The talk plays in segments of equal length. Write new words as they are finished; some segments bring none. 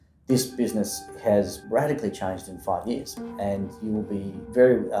This business has radically changed in 5 years, and you will be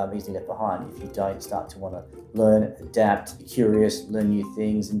very easily left behind if you don't start to want to learn, adapt, be curious, learn new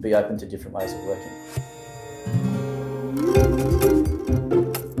things, and be open to different ways of working.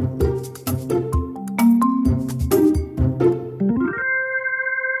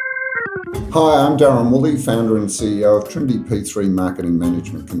 Hi, I'm Darren Woolley, founder and CEO of Trinity P3 Marketing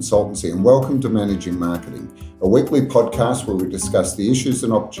Management Consultancy, and welcome to Managing Marketing, a weekly podcast where we discuss the issues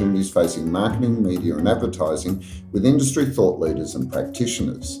and opportunities facing marketing, media and advertising with industry thought leaders and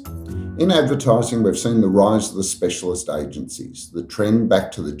practitioners. In advertising, we've seen the rise of the specialist agencies, the trend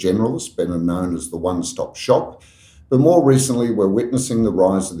back to the generalist, better known as the one-stop shop, but more recently we're witnessing the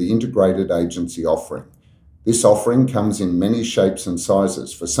rise of the integrated agency offering. This offering comes in many shapes and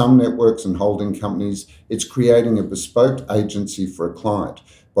sizes. For some networks and holding companies, it's creating a bespoke agency for a client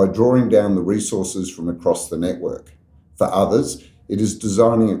by drawing down the resources from across the network. For others, it is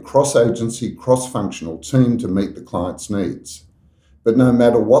designing a cross-agency, cross-functional team to meet the client's needs. But no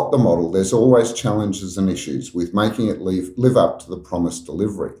matter what the model, there's always challenges and issues with making it live up to the promised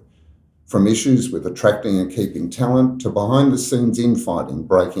delivery. From issues with attracting and keeping talent to behind-the-scenes infighting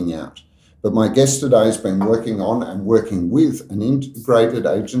breaking out. But my guest today has been working on and working with an integrated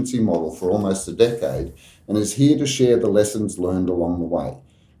agency model for almost a decade and is here to share the lessons learned along the way.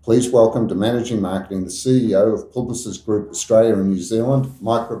 Please welcome to Managing Marketing the CEO of Publicis Group Australia and New Zealand,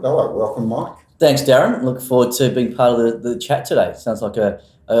 Mike Rebelo. Welcome, Mike. Thanks, Darren. Look forward to being part of the chat today. Sounds like a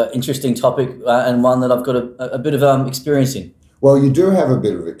interesting topic and one that I've got a bit of experience in. Well, you do have a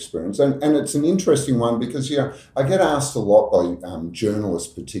bit of experience, and it's an interesting one because, I get asked a lot by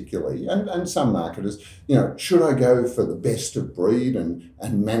journalists particularly, and some marketers, should I go for the best of breed and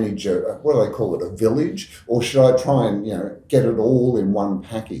manage what do they call it, a village, or should I try and, get it all in one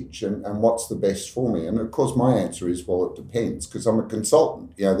package, and what's the best for me? And of course, my answer is, well, it depends, because I'm a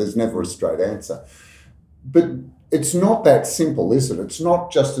consultant. There's never a straight answer. But it's not that simple, is it? It's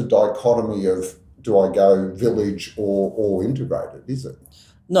not just a dichotomy of, do I go village or integrated, is it?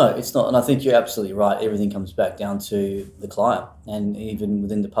 No, it's not. And I think you're absolutely right. Everything comes back down to the client. And even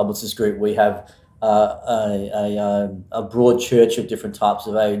within the Publicis Group, we have a broad church of different types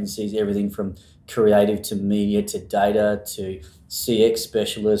of agencies, everything from creative to media to data to CX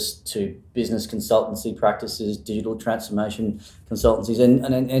specialists to business consultancy practices, digital transformation consultancies.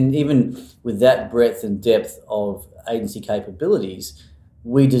 And even with that breadth and depth of agency capabilities,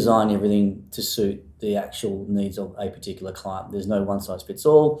 we design everything to suit the actual needs of a particular client. There's no one size fits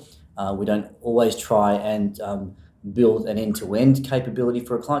all. We don't always try and build an end-to-end capability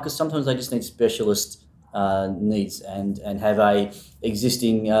for a client because sometimes they just need specialist needs and have a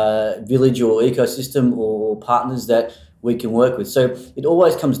existing village or ecosystem or partners that we can work with. So it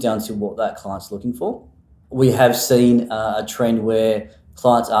always comes down to what that client's looking for. We have seen a trend where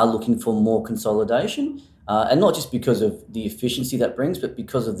clients are looking for more consolidation. And not just because of the efficiency that brings, but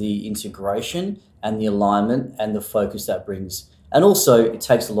because of the integration and the alignment and the focus that brings. And also, it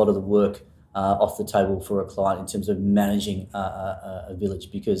takes a lot of the work off the table for a client in terms of managing a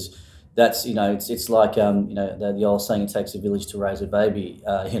village, because that's, it's like, the old saying, it takes a village to raise a baby.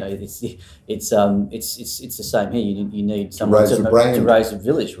 It's the same here. You need someone to raise a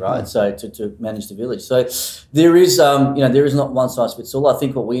village, right? Yeah. So to manage the village. So there is, there is not one size fits all. I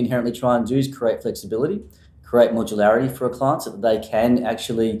think what we inherently try and do is create flexibility, create modularity for a client so that they can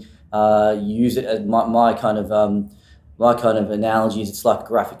actually use it. As my kind of analogy is it's like a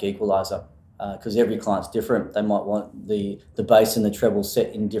graphic equalizer. Because every client's different. They might want the bass and the treble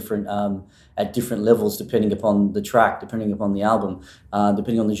set in different at different levels depending upon the track, depending upon the album,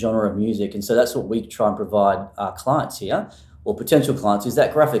 depending on the genre of music. And so that's what we try and provide our clients here, or potential clients, is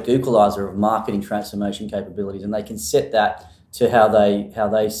that graphic equalizer of marketing transformation capabilities, and they can set that to how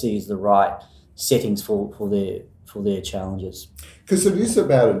they see as the right settings for their challenges. Because it is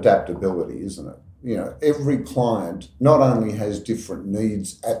about adaptability, isn't it? Every client not only has different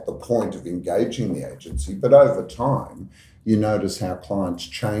needs at the point of engaging the agency, but over time, you notice how clients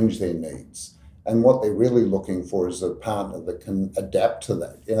change their needs. And what they're really looking for is a partner that can adapt to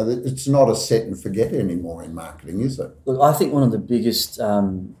that. It's not a set and forget anymore in marketing, is it? Look, I think one of the biggest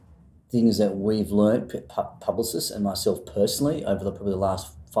things that we've learned, Publicis and myself personally, over probably the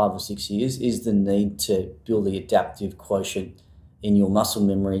last 5 or 6 years, is the need to build the adaptive quotient in your muscle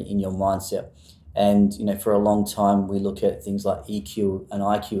memory, in your mindset. And, for a long time, we look at things like EQ and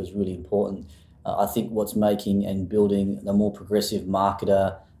IQ as really important. I think what's making and building the more progressive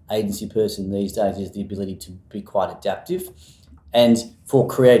marketer, agency person these days is the ability to be quite adaptive. And for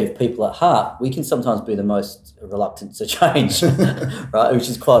creative people at heart, we can sometimes be the most reluctant to change, right? Which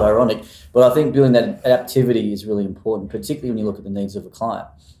is quite ironic. But I think building that adaptivity is really important, particularly when you look at the needs of a client.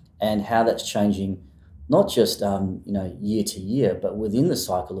 and how that's changing, not just year to year, but within the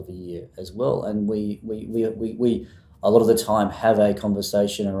cycle of a year as well. And we a lot of the time have a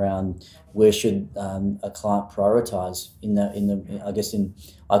conversation around where should a client prioritize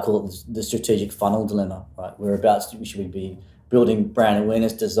I call it the strategic funnel dilemma, right? Should we be building brand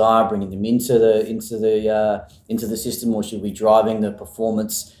awareness, desire, bringing them into the system, or should we be driving the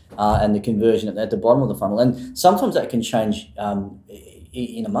performance and the conversion at the bottom of the funnel? And sometimes that can change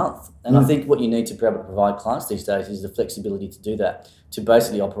in a month. And I think what you need to be able to provide clients these days is the flexibility to do that, to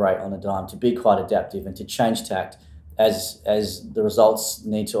basically operate on a dime, to be quite adaptive and to change tact as the results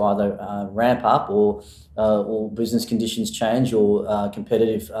need to either ramp up or business conditions change or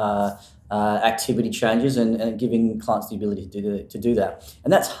competitive activity changes, and giving clients the ability to do that.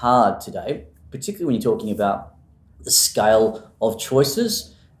 And that's hard today, particularly when you're talking about the scale of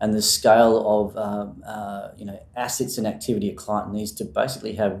choices and the scale of assets and activity a client needs to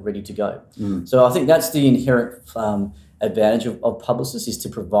basically have ready to go. So I think that's the inherent advantage of Publicis, is to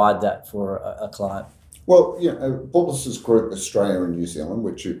provide that for a client. Well, Publicis Group Australia and New Zealand,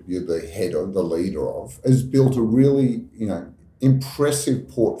 which you're the head of, the leader of, has built a really, impressive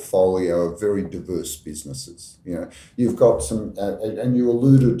portfolio of very diverse businesses. You've got some, and you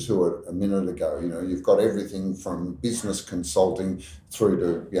alluded to it a minute ago, you've got everything from business consulting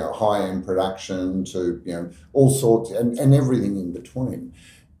through to, high-end production to, all sorts, and everything in between.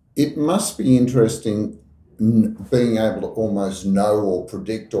 It must be interesting being able to almost know or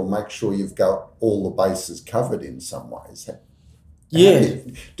predict or make sure you've got all the bases covered in some ways. Yeah.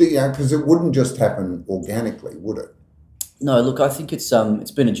 Because it wouldn't just happen organically, would it? No, look, I think it's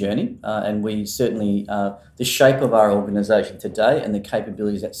been a journey, and we certainly the shape of our organisation today and the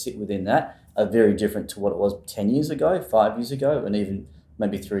capabilities that sit within that are very different to what it was 10 years ago, 5 years ago, and even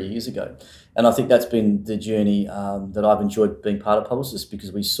maybe 3 years ago. And I think that's been the journey that I've enjoyed being part of Publicis,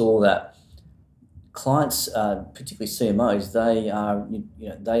 because we saw that clients, particularly CMOs,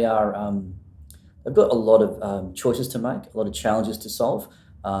 they've got a lot of choices to make, a lot of challenges to solve.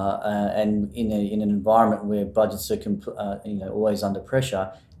 And in an environment where budgets are always under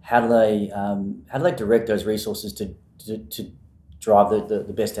pressure, how do they direct those resources to drive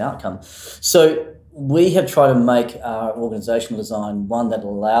the best outcome? So we have tried to make our organisational design one that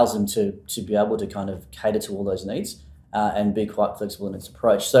allows them to be able to kind of cater to all those needs and be quite flexible in its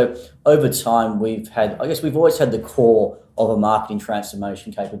approach. So over time, we've always had the core of a marketing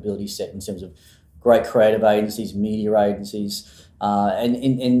transformation capability set in terms of great creative agencies, media agencies.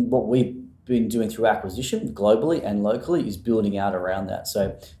 And what we've been doing through acquisition globally and locally is building out around that.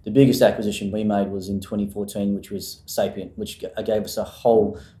 So the biggest acquisition we made was in 2014, which was Sapient, which gave us a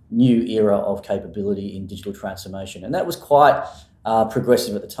whole new era of capability in digital transformation. And that was quite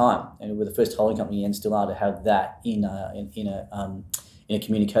progressive at the time. And we're the first holding company, and still are, to have that in a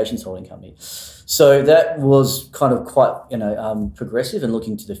communications holding company. So that was kind of quite progressive and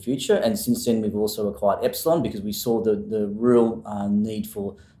looking to the future. And since then, we've also acquired Epsilon, because we saw the real need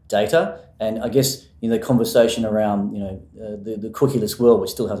for data. And I guess the conversation around the cookieless world,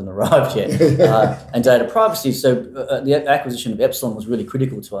 which still hasn't arrived yet, and data privacy. So the acquisition of Epsilon was really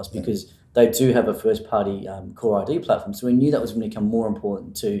critical to us, because they do have a first-party core ID platform. So we knew that was going to become more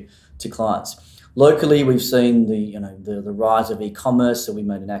important to clients. Locally, we've seen the rise of e-commerce. So we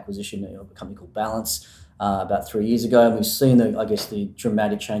made an acquisition of a company called Balance about 3 years ago, and we've seen the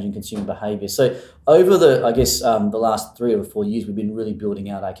dramatic change in consumer behaviour. So over the last 3 or 4 years, we've been really building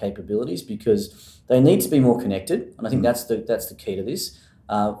out our capabilities, because they need to be more connected, and I think that's the key to this,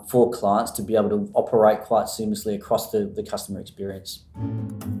 for clients to be able to operate quite seamlessly across the customer experience.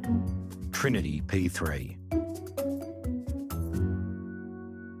 Trinity P3.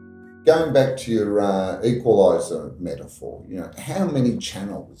 Going back to your equalizer metaphor, how many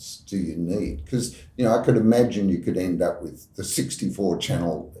channels do you need? Because, I could imagine you could end up with the 64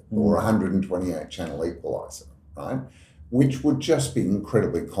 channel or 128 channel equalizer, right? Which would just be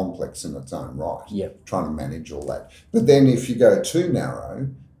incredibly complex in its own right, trying to manage all that. But then if you go too narrow,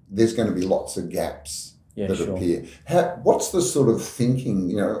 there's going to be lots of gaps that appear. What's the sort of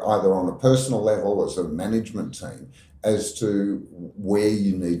thinking, either on a personal level as a management team, as to where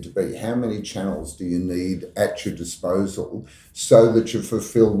you need to be? How many channels do you need at your disposal so that you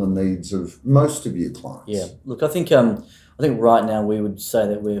fulfill the needs of most of your clients? Yeah, look, I think right now we would say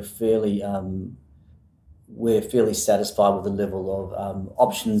that we're fairly satisfied with the level of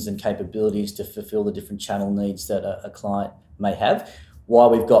options and capabilities to fulfill the different channel needs that a client may have. Why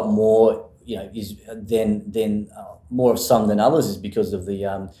we've got more, is more of some than others, is because of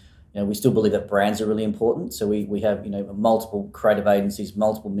the we still believe that brands are really important. So we have multiple creative agencies,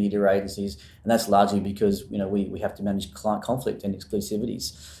 multiple media agencies, and that's largely because we have to manage client conflict and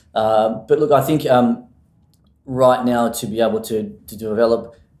exclusivities. But look, I think right now to be able to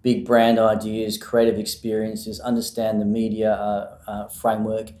develop big brand ideas, creative experiences, understand the media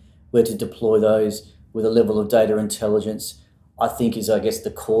framework, where to deploy those with a level of data intelligence, I think is, I guess,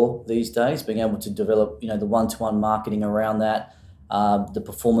 the core these days, being able to develop, the one-to-one marketing around that, the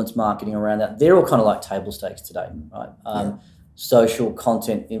performance marketing around that. They're all kind of like table stakes today, right? Social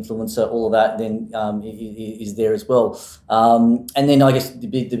content influencer, all of that then is there as well. And then I guess the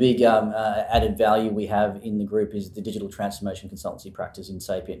big added value we have in the group is the digital transformation consultancy practice in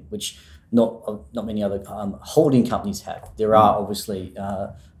Sapient, which not many other holding companies have. There are obviously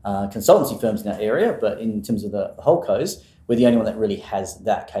consultancy firms in that area, but in terms of the holdcos, we're the only one that really has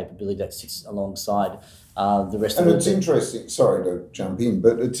that capability that sits alongside the rest of it. And it's interesting, sorry to jump in,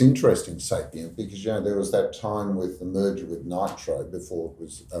 but it's interesting, Sapient, because, there was that time with the merger with Nitro before it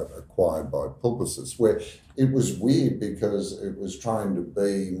was acquired by Publicis, where it was weird because it was trying to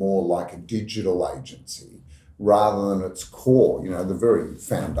be more like a digital agency rather than its core. The very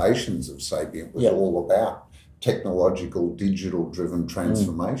foundations of Sapient was all about technological, digital-driven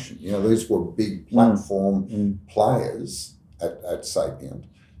transformation. These were big platform players at Sapient,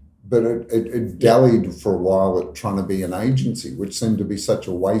 but it dallied for a while at trying to be an agency, which seemed to be such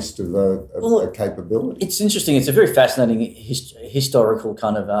a waste of a capability. It's interesting. It's a very fascinating historical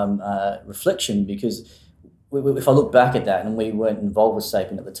kind of reflection, because if I look back at that, and we weren't involved with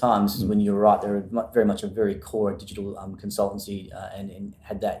Sapient at the time, this is when you're right, they were very much a very core digital consultancy and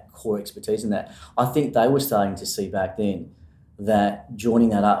had that core expertise in that. I think they were starting to see back then that joining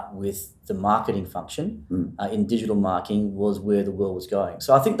that up with the marketing function in digital marketing was where the world was going.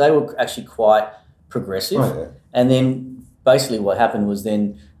 So I think they were actually quite progressive. Oh, yeah. And then basically what happened was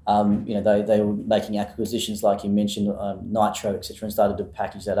then they were making acquisitions, like you mentioned, Nitro, etc., and started to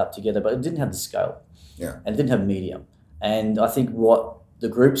package that up together, but it didn't have the scale. Yeah. And it didn't have media. And I think what the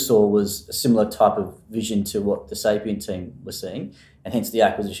group saw was a similar type of vision to what the Sapient team was seeing, and hence the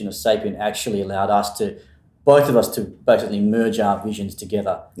acquisition of Sapient actually allowed both of us to basically merge our visions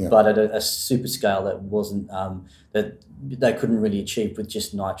together, but at a super scale that wasn't, that they couldn't really achieve with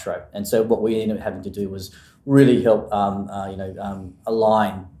just Nitro. And so what we ended up having to do was really help,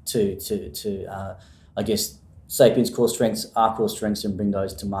 align to I guess, Sapient's core strengths, our core strengths, and bring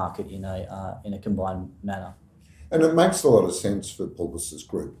those to market in a combined manner. And it makes a lot of sense for Publicis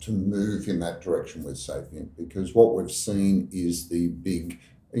Group to move in that direction with Sapient, because what we've seen is the big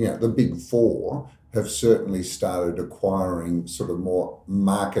four have certainly started acquiring sort of more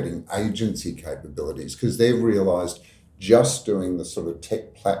marketing agency capabilities, because they've realised just doing the sort of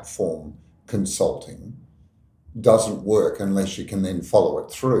tech platform consulting doesn't work unless you can then follow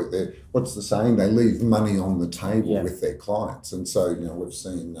it through. What's the saying? They leave money on the table with their clients. And so, we've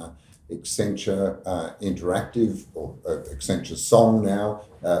seen Accenture Interactive, or Accenture Song now,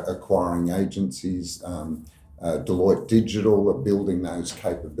 acquiring agencies, Deloitte Digital are building those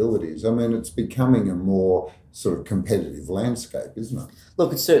capabilities. I mean, it's becoming a more sort of competitive landscape, isn't it?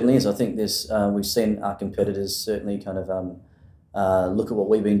 Look, it certainly is. I think we've seen our competitors certainly kind of look at what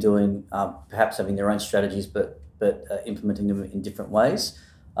we've been doing, perhaps having their own strategies, but implementing them in different ways.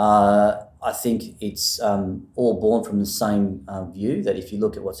 I think it's all born from the same view that if you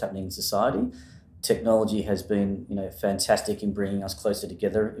look at what's happening in society, technology has been fantastic in bringing us closer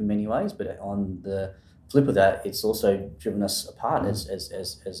together in many ways, but on the flip of that, it's also driven us apart as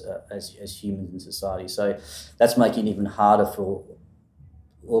humans in society. So that's making it even harder for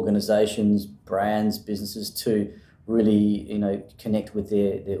organizations, brands, businesses to really connect with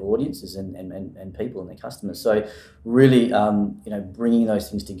their audiences and people and their customers. So really bringing those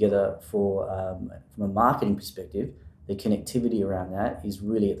things together from a marketing perspective, the connectivity around that is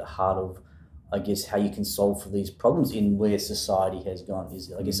really at the heart of, I guess, how you can solve for these problems in where society has gone,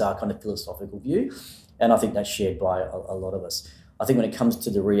 is, I guess, our kind of philosophical view. And I think that's shared by a lot of us. I think when it comes to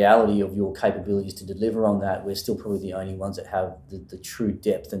the reality of your capabilities to deliver on that, we're still probably the only ones that have the true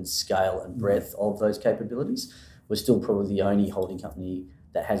depth and scale and breadth of those capabilities. We're still probably the only holding company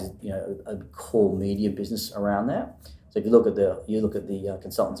that has a core media business around that. So if you look at the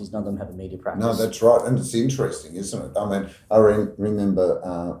consultancies, none of them have a media practice. No, that's right, and it's interesting, isn't it? I mean, I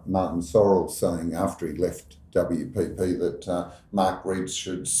remember Martin Sorrell saying after he left WPP that Mark Reed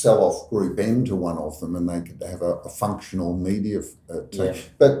should sell off Group N to one of them, and they could have a functional media team. Yeah.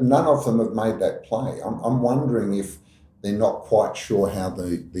 But none of them have made that play. I'm wondering if they're not quite sure how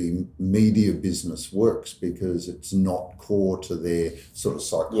the media business works because it's not core to their sort of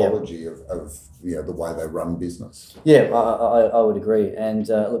psychology of the way they run business. Yeah, I would agree. And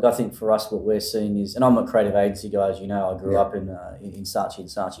look, I think for us, what we're seeing is, and I'm a creative agency guy, as you know. I grew up in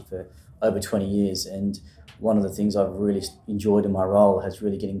Saatchi for over 20 years, and one of the things I've really enjoyed in my role has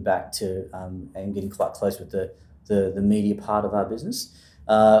really getting back to and getting quite close with the media part of our business.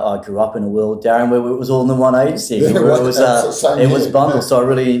 I grew up in a world, Darren, where it was all in one agency. It was bundled. So I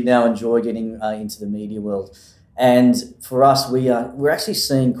really now enjoy getting into the media world. And for us, we're actually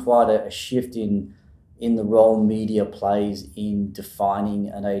seeing quite a shift in the role media plays in defining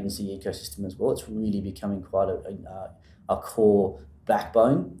an agency ecosystem as well. It's really becoming quite a core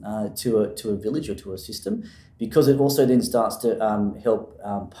backbone to a village or to a system, because it also then starts to help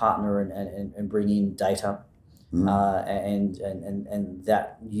partner and bring in data. And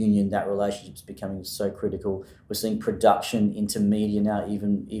that union, that relationship is becoming so critical. We're seeing production into media now,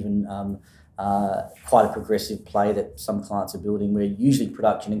 even quite a progressive play that some clients are building, where usually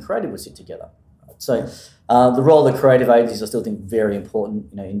production and creative will sit together. So the role of the creative agencies, I still think, very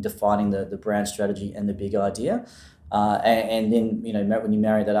important, in defining the brand strategy and the big idea. And then, when you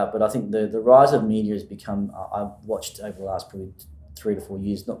marry that up, but I think the rise of media has become, I've watched over the last probably 3 to 4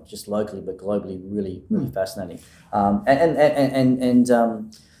 years, not just locally but globally, really fascinating. I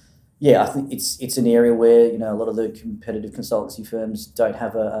think it's an area where a lot of the competitive consultancy firms don't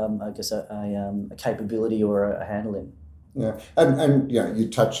have a capability or a handle in. Yeah, and you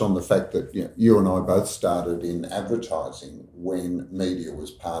touched on the fact that you and I both started in advertising when media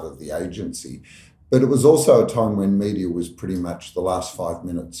was part of the agency. But it was also a time when media was pretty much the last 5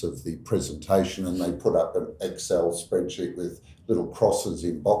 minutes of the presentation, and they put up an Excel spreadsheet with little crosses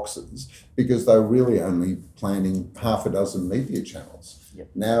in boxes because they were really only planning half a dozen media channels. Yep.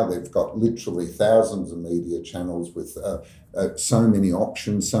 Now they've got literally thousands of media channels with so many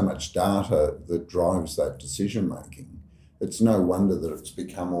options, so much data that drives that decision making. It's no wonder that it's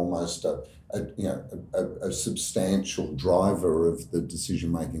become almost a substantial driver of the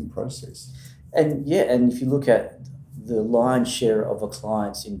decision making process. And if you look at the lion's share of a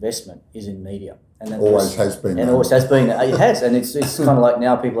client's investment is in media, and always has been. It has, and it's kind of like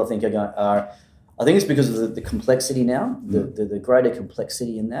now people I think I think it's because of the complexity now, the greater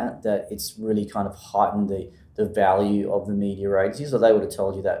complexity in that it's really kind of heightened the value of the media agencies. So they would have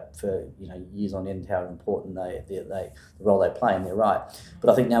told you that for years on end how important the role they play, and they're right.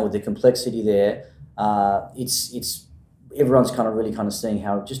 But I think now with the complexity there, it's everyone's really seeing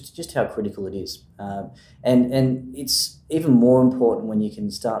how just how critical it is, and it's even more important when you can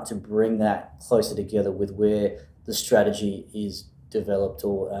start to bring that closer together with where the strategy is developed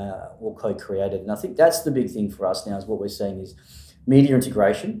or co-created. And I think that's the big thing for us now, is what we're seeing is media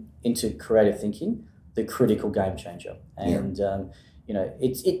integration into creative thinking, the critical game changer. And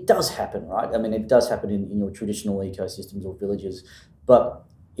it does happen, right? I mean, it does happen in your traditional ecosystems or villages, but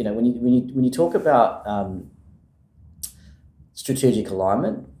when you talk about strategic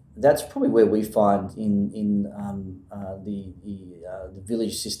alignment, that's probably where we find in the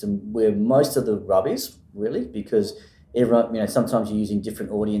village system where most of the rub is, really, because everyone, sometimes you're using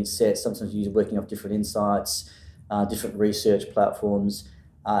different audience sets, sometimes you're working off different insights, different research platforms,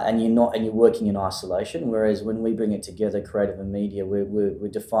 and you're working in isolation. Whereas when we bring it together, creative and media, we're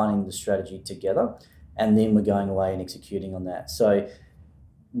defining the strategy together, and then we're going away and executing on that. So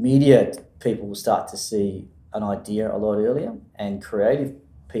media people will start to see an idea a lot earlier, and creative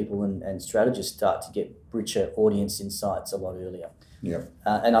people and strategists start to get richer audience insights a lot earlier. Yeah.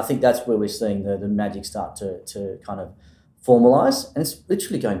 And I think that's where we're seeing the magic start to kind of formalize. And it's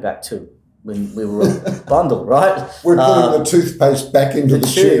literally going back to when we were all bundled, right? We're putting the toothpaste back into the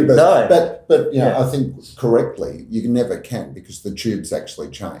tube. No. But I think correctly, you never can, because the tube's actually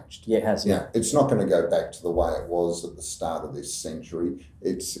changed. Yeah, it has. Yeah, it's not going to go back to the way it was at the start of this century.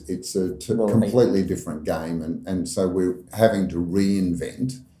 It's a completely different game, and so we're having to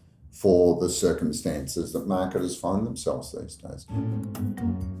reinvent for the circumstances that marketers find themselves these days.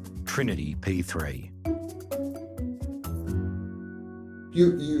 Trinity P3.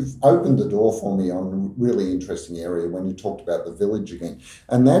 You've opened the door for me on a really interesting area when you talked about the village again.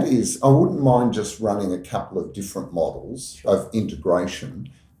 And that is, I wouldn't mind just running a couple of different models of integration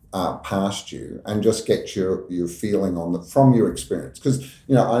past you and just get your feeling on that from your experience. Because,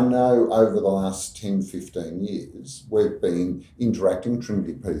 I know over the last 10, 15 years, we've been interacting,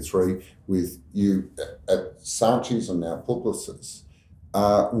 Trinity P3, with you at Saatchi's and now Publicis,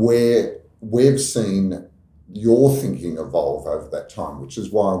 where we've seen your thinking evolve over that time, which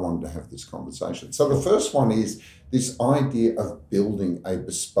is why I wanted to have this conversation. So the first one is this idea of building a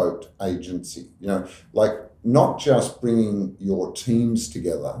bespoke agency. Like not just bringing your teams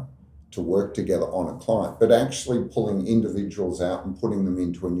together to work together on a client, but actually pulling individuals out and putting them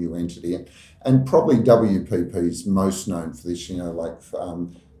into a new entity. And probably WPP is most known for this,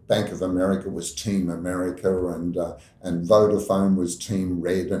 Bank of America was Team America, and Vodafone was Team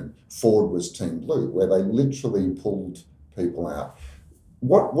Red, and Ford was Team Blue, where they literally pulled people out.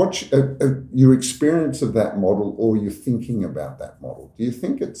 What's your experience of that model, or your thinking about that model? Do you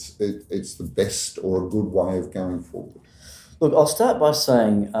think it's the best or a good way of going forward? Look, I'll start by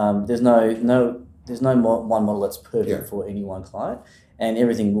saying there's no one model that's perfect for any one client, and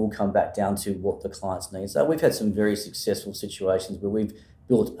everything will come back down to what the client's needs are. We've had some very successful situations where we've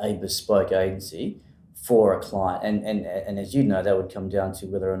built a bespoke agency for a client, and as you know, that would come down to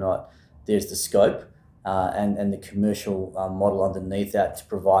whether or not there's the scope and the commercial model underneath that to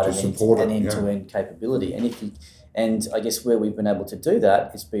provide an end-to-end capability. And I guess where we've been able to do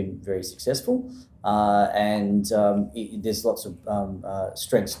that, it's been very successful, and there's lots of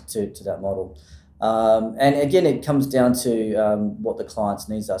strengths to that model. And again, it comes down to what the client's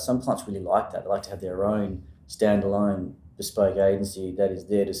needs are. Some clients really like that. They like to have their own standalone bespoke agency that is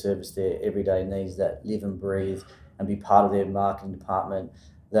there to service their everyday needs, that live and breathe and be part of their marketing department,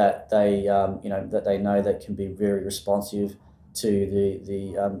 that they know that can be very responsive to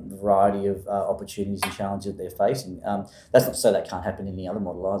the variety of opportunities and challenges that they're facing. That's not to say that can't happen in any other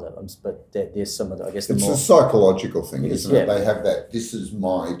model either, but there's some of the, I guess, it's a psychological thing, isn't it? They have that, this is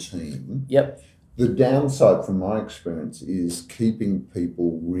my team. Yep. The downside from my experience is keeping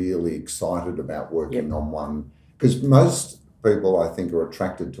people really excited about working on one, because most people, I think, are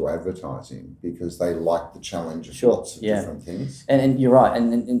attracted to advertising because they like the challenge of lots of different things. And you're right.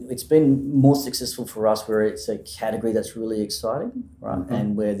 And it's been more successful for us where it's a category that's really exciting, right? Mm-hmm.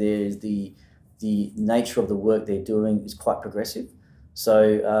 And where there's the nature of the work they're doing is quite progressive.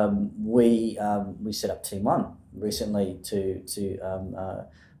 So we set up Team One recently to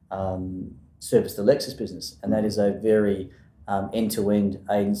service the Lexus business. And that is a very end-to-end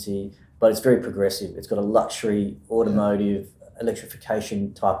agency, but it's very progressive. It's got a luxury, automotive,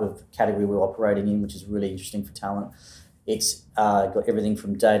 electrification type of category we're operating in, which is really interesting for talent. It's got everything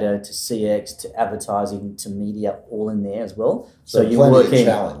from data to CX to advertising to media all in there as well. So you're working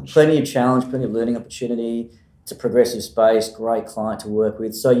plenty of challenge, plenty of learning opportunity. It's a progressive space, great client to work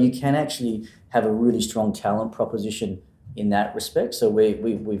with. So you can actually have a really strong talent proposition in that respect. So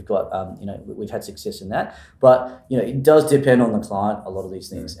we've got we've had success in that, but it does depend on the client, a lot of these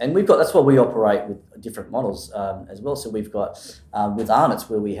things. And that's why we operate with different models as well. So we've got with Arnott's,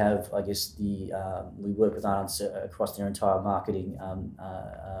 where we have, I guess, we work with Arnott's across their entire marketing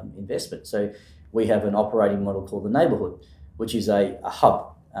investment. So we have an operating model called the Neighbourhood, which is a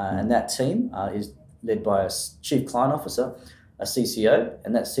hub, and that team is led by a chief client officer, a CCO,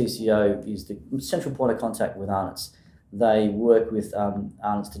 and that CCO is the central point of contact with Arnott's. They work with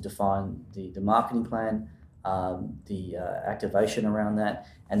Arnott's to define the marketing plan, the activation around that,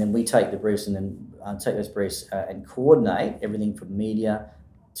 and then we take the briefs and then take those briefs and coordinate everything from media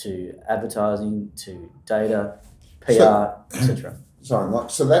to advertising to data, PR, etc. Sorry,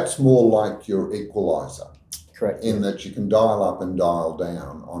 Mike. So that's more like your equalizer. Correct. In that you can dial up and dial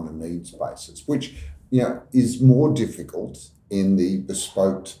down on a needs basis, which is more difficult in the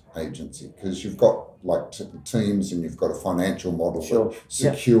bespoke agency, because you've got teams and you've got a financial model that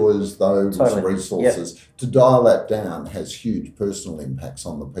secures those resources. To dial that down has huge personal impacts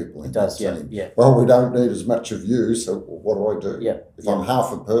on the people in that team. Well, we don't need as much of you, so what do I do? If I'm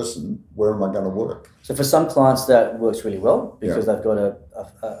half a person, where am I going to work? So for some clients that works really well because they've got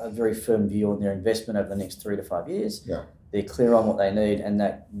a very firm view on their investment over the next 3 to 5 years. They're clear on what they need, and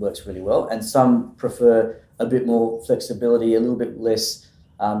that works really well. And some prefer a bit more flexibility, a little bit less,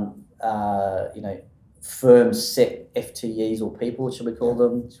 firm set FTEs or people, should we call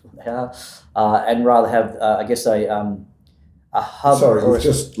them, and rather have, I guess, a hub. Sorry, you've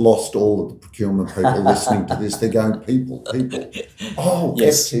just lost all of the procurement people listening to this. They're going, people. Oh,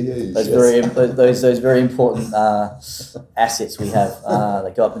 yes. FTEs. Those very important assets we have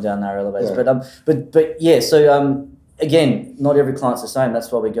that go up and down our elevators. So again, not every client's the same.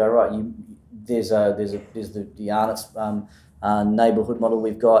 That's why we go, right, there's the Arnott's neighbourhood model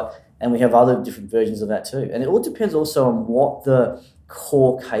we've got, and we have other different versions of that too. And it all depends also on what the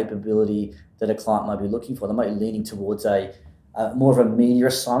core capability that a client might be looking for. They might be leaning towards a more of a media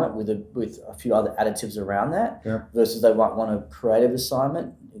assignment with a few other additives around that, versus they might want a creative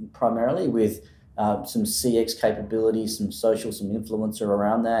assignment primarily with some CX capability, some social, some influencer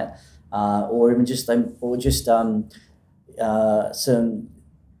around that, or even just some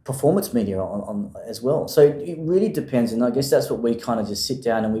performance media on as well. So it really depends, and I guess that's what we kind of just sit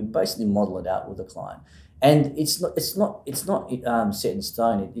down and we basically model it out with the client. And it's not set in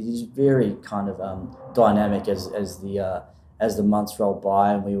stone. It is very kind of dynamic as the months roll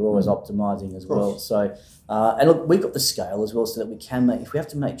by, and we were always optimizing as well. So, and look, we've got the scale as well, so that we can make, if we have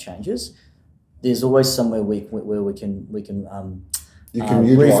to make changes, there's always somewhere where we can you can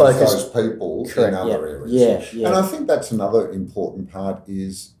utilise refocus those people in other areas. Yeah. And I think that's another important part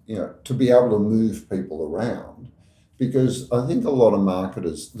is, to be able to move people around, because I think a lot of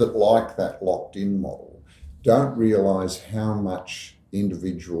marketers that like that locked-in model don't realise how much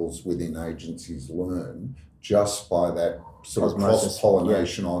individuals within agencies learn just by that sort of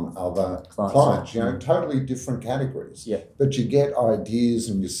cross-pollination on other clients, totally different categories. Yeah. But you get ideas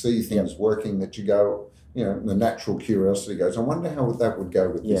and you see things working that you go, the natural curiosity goes, I wonder how that would go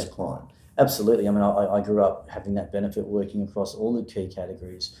with this client. Absolutely. I mean, I grew up having that benefit working across all the key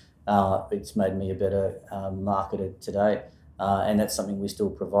categories. It's made me a better marketer today, and that's something we still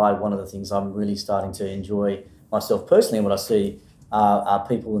provide. One of the things I'm really starting to enjoy myself personally, and what I see our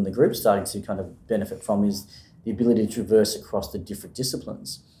people in the group starting to kind of benefit from, is the ability to traverse across the different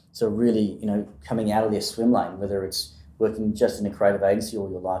disciplines. So really, coming out of their swim lane, whether it's working just in a creative agency all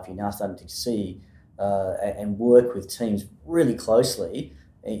your life, you're now starting to see and work with teams really closely,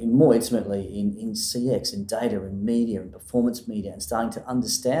 more intimately in CX and data and media and performance media, and starting to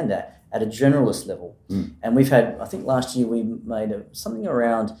understand that at a generalist level. And we've had, I think last year we made something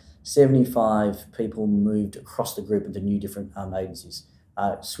around 75 people moved across the group into new different agencies,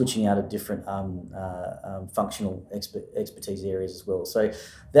 switching out of different functional expertise areas as well. So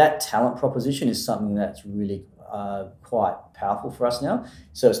that talent proposition is something that's really quite powerful for us now.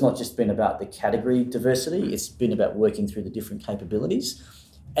 So it's not just been about the category diversity, it's been about working through the different capabilities.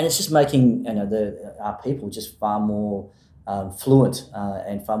 And it's just making our people just far more fluent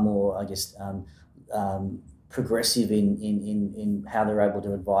and far more, I guess, progressive in how they're able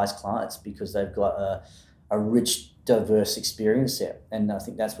to advise clients, because they've got a rich, diverse experience set. And I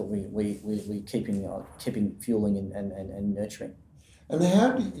think that's what we keeping fueling and nurturing. And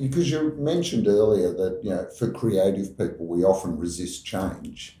how do you, because you mentioned earlier that for creative people we often resist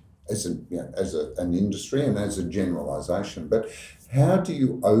change as an industry and as a generalisation, but how do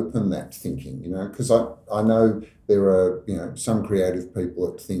you open that thinking? Because I know there are some creative people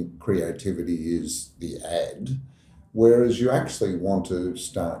that think creativity is the ad, whereas you actually want to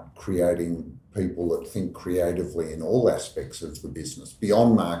start creating people that think creatively in all aspects of the business,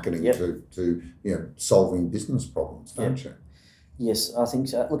 beyond marketing to solving business problems, don't you? Yes, I think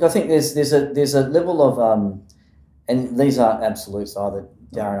so. Look, I think there's a level of and these aren't absolutes either,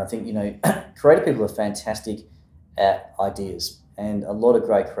 Darren. I think creative people are fantastic at ideas, and a lot of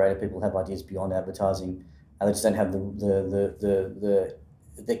great creative people have ideas beyond advertising, and they just don't have the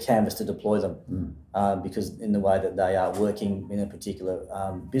canvas to deploy them, because in the way that they are working in a particular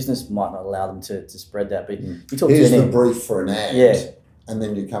business might not allow them to spread that. But you talk Here's to the brief for an ad, and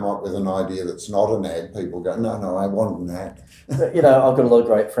then you come up with an idea that's not an ad. People go, no, I want an ad. But, I've got a lot of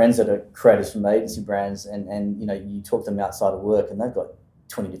great friends that are creators from agency brands, and you talk to them outside of work, and they've got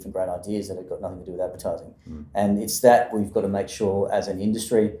 20 different great ideas that have got nothing to do with advertising. And it's that we've got to make sure as an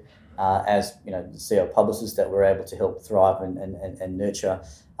industry, as the CEO publicists, that we're able to help thrive and nurture,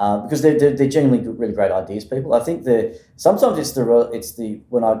 because they're genuinely really great ideas people. I think sometimes it's the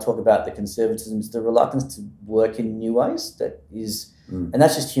when I talk about the conservatism, it's the reluctance to work in new ways that is, and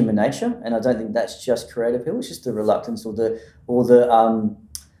that's just human nature. And I don't think that's just creative people. It's just the reluctance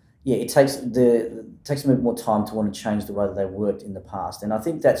it takes a bit more time to want to change the way that they worked in the past. And I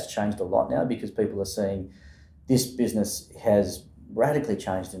think that's changed a lot now, because people are seeing this business has radically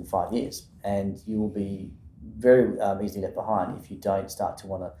changed in 5 years, and you will be very easily left behind if you don't start to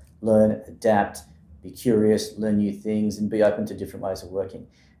want to learn, adapt, be curious, learn new things, and be open to different ways of working.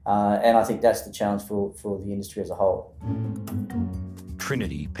 And I think that's the challenge for the industry as a whole.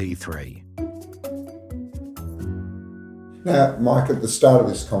 Trinity P3. Now, Mike, at the start of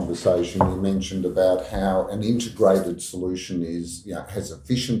this conversation, you mentioned about how an integrated solution has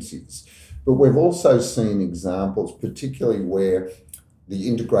efficiencies. But we've also seen examples, particularly where the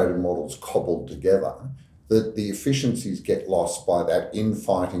integrated model's cobbled together, that the efficiencies get lost by that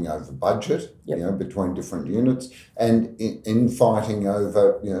infighting over budget, between different units, and infighting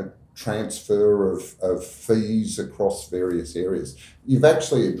over, transfer of fees across various areas. You've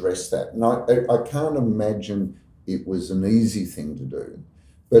actually addressed that. And I can't imagine it was an easy thing to do.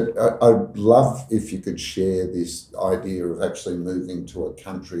 But I'd love if you could share this idea of actually moving to a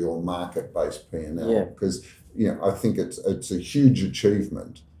country or market-based P&L, because I think it's a huge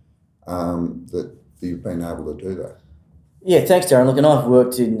achievement that you've been able to do that. Yeah, thanks, Darren. Look, and I've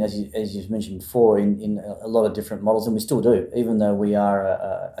worked in, as you've mentioned before, in a lot of different models, and we still do. Even though we are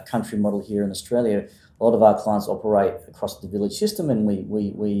a country model here in Australia, a lot of our clients operate across the village system, and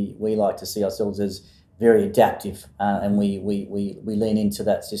we like to see ourselves as very adaptive, and we lean into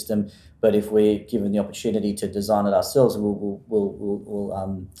that system. But if we're given the opportunity to design it ourselves,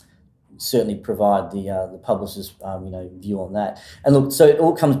 we'll certainly provide the publisher's view on that. And look, so it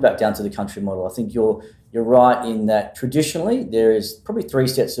all comes back down to the country model. I think you're right in that traditionally there is probably three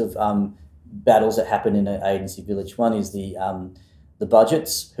sets of battles that happen in an agency village. One is the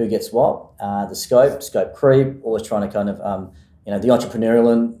budgets, who gets what, the scope creep, always trying to kind of the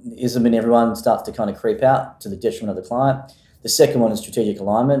entrepreneurialism in everyone starts to kind of creep out to the detriment of the client. The second one is strategic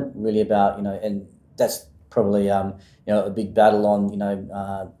alignment, really about and that's probably a big battle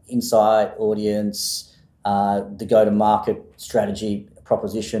on insight, audience, the go-to-market strategy,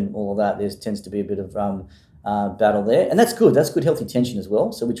 proposition, all of that. There tends to be a bit of battle there, and that's good. That's good, healthy tension as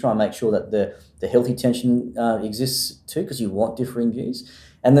well. So we try and make sure that the healthy tension exists too, because you want differing views.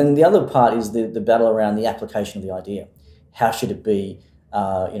 And then the other part is the battle around the application of the idea. How should it be?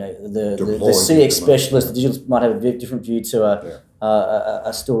 The CX specialist, the digital might have a different view to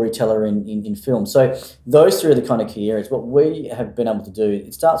a storyteller in film. So those three are the kind of key areas. What we have been able to do,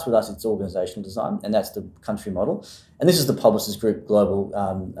 it starts with us, it's organisational design, and that's the country model. And this is the Publishers Group global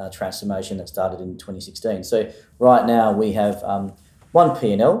transformation that started in 2016. So right now we have one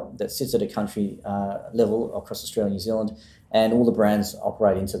P&L that sits at a country level across Australia and New Zealand, and all the brands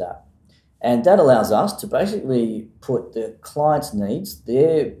operate into that. And that allows us to basically put the client's needs,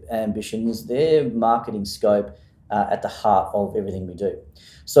 their ambitions, their marketing scope at the heart of everything we do.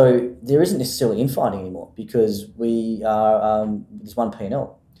 So there isn't necessarily infighting anymore, because we are there's one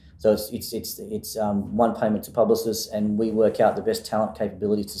P&L. So it's one payment to publicists, and we work out the best talent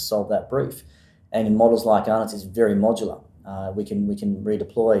capabilities to solve that brief. And in models like ours, it's very modular. We can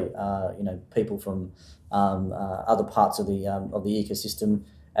redeploy people from other parts of the ecosystem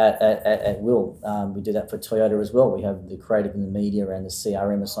at will. We do that for Toyota as well. We have the creative and the media and the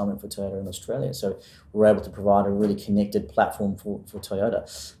CRM assignment for Toyota in Australia. So we're able to provide a really connected platform for Toyota.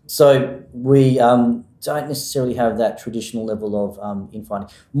 So we don't necessarily have that traditional level of infighting.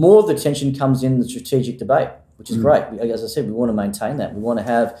 More of the tension comes in the strategic debate, which is great. As I said, we want to maintain that. We want to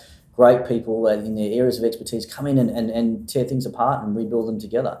have great people in their areas of expertise come in and tear things apart and rebuild them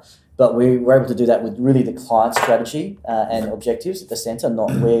together. But we were able to do that with really the client strategy and objectives at the centre,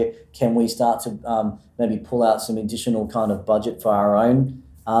 not where can we start to maybe pull out some additional kind of budget for our own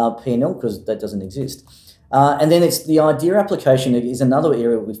P&L, because that doesn't exist. And then it's the idea application is another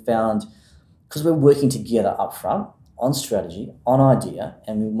area we found, because we're working together up front on strategy, on idea,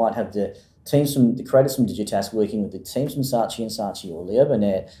 and we might have the teams from the creators from Digitask working with the teams from Saatchi and Saatchi or Le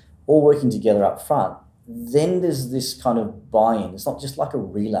Urbanet, all working together up front. Then there's this kind of buy-in. It's not just like a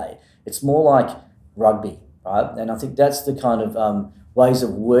relay. It's more like rugby, right? And I think that's the kind of ways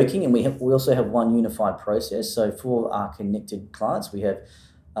of working. And we also have one unified process. So for our connected clients, we have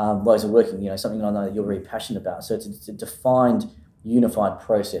ways of working, something I know that you're very passionate about. So it's a defined, unified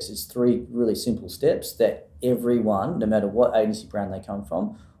process. It's three really simple steps that everyone, no matter what agency brand they come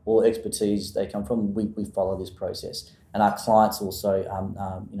from or expertise they come from, we follow this process. And our clients also,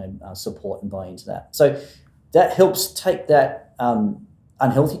 support and buy into that. So that helps take that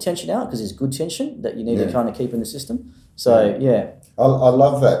unhealthy tension out, because there's good tension that you need to kind of keep in the system. So, I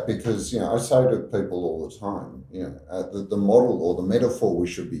love that, because, I say to people all the time, the model or the metaphor we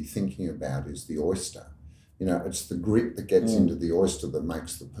should be thinking about is the oyster. It's the grit that gets into the oyster that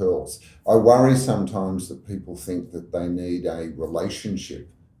makes the pearls. I worry sometimes that people think that they need a relationship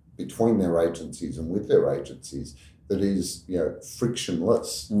between their agencies and with their agencies that is,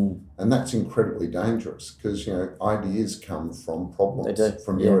 frictionless. And that's incredibly dangerous, because, ideas come from problems,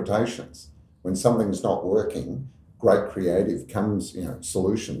 from irritations. When something's not working, great creative comes,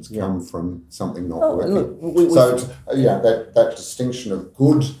 solutions come from something not working. Look, that distinction of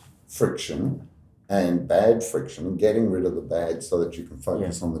good friction and bad friction, and getting rid of the bad so that you can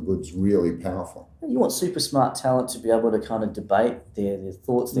focus on the good's really powerful. You want super smart talent to be able to kind of debate their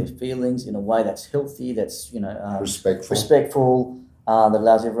thoughts, their feelings in a way that's healthy, that's respectful, that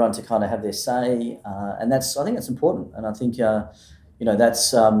allows everyone to kind of have their say, and I think that's important, and I think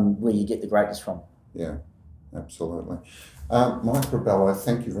that's where you get the greatness from. Yeah, absolutely. Mike Rebelo,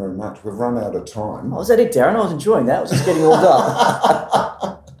 thank you very much. We've run out of time. Oh, was that it, Darren? I was enjoying that. I was just getting warmed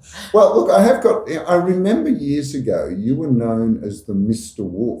up. Well, look, I remember years ago you were known as the Mr.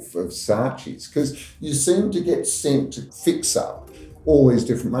 Wolf of Saatchi's, because you seemed to get sent to fix up all these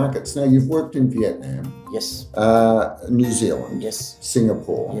different markets. Now, you've worked in Vietnam, Yes. New Zealand, Yes.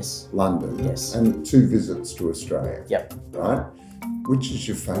 Singapore, Yes. London, Yes. and 2 visits to Australia. Yep. Right? Which is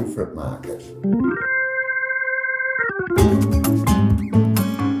your favourite market?